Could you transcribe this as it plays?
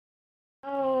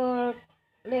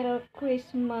little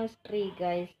Christmas tree,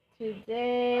 guys.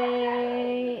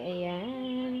 Today,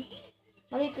 ayan.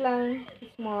 Maliit lang,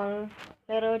 small,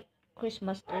 little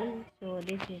Christmas tree. So,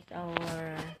 this is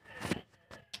our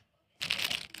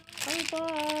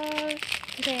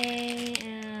fireworks today.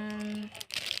 And,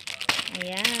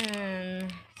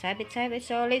 ayan. Sabit-sabit.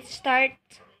 So, let's start,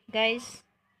 guys.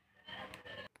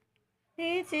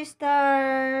 Let's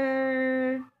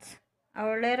start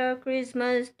our little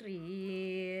Christmas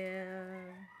tree.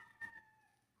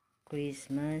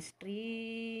 Christmas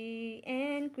tree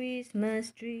and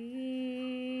Christmas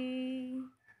tree.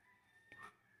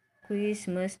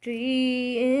 Christmas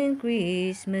tree and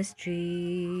Christmas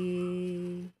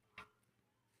tree.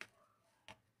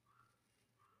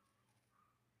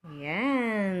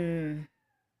 Yan.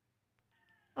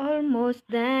 Almost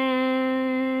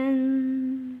done.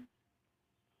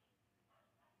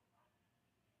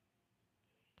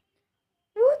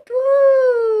 Woot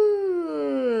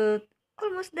woot.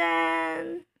 Almost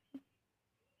done.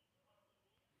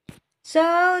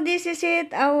 So, this is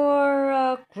it,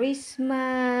 our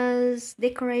Christmas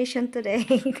decoration today,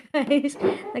 guys.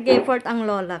 Nag-effort ang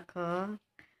lola ko.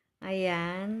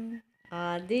 Ayan.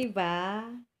 Diba?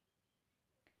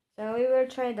 So, we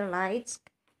will try the lights.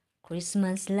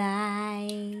 Christmas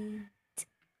light.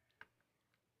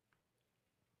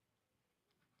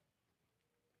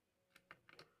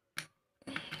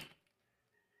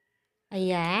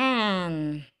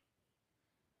 Ayan.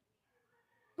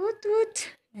 Woot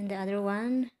woot. And the other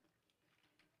one.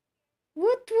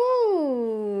 Woot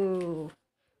woo.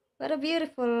 What a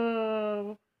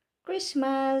beautiful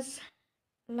Christmas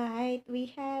light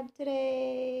we have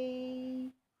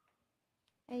today.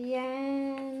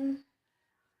 Ayan.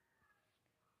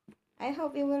 I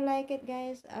hope you will like it,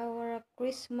 guys. Our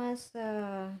Christmas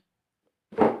light.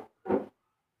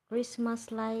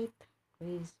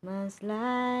 Christmas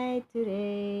light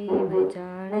today, my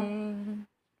darling.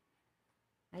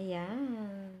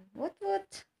 Ayan. What?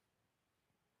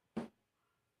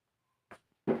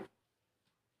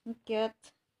 Cute.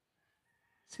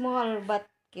 Small but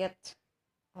cute.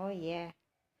 Oh, yeah.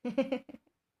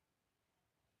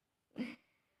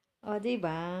 Oh,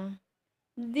 diba?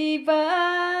 Diba?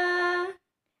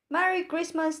 Merry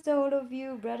Christmas to all of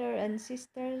you, brother and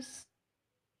sisters.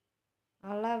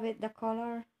 I love it, the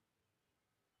color.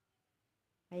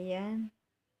 Ayan.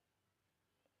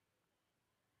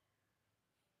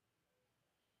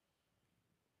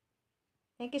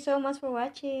 Thank you so much for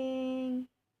watching.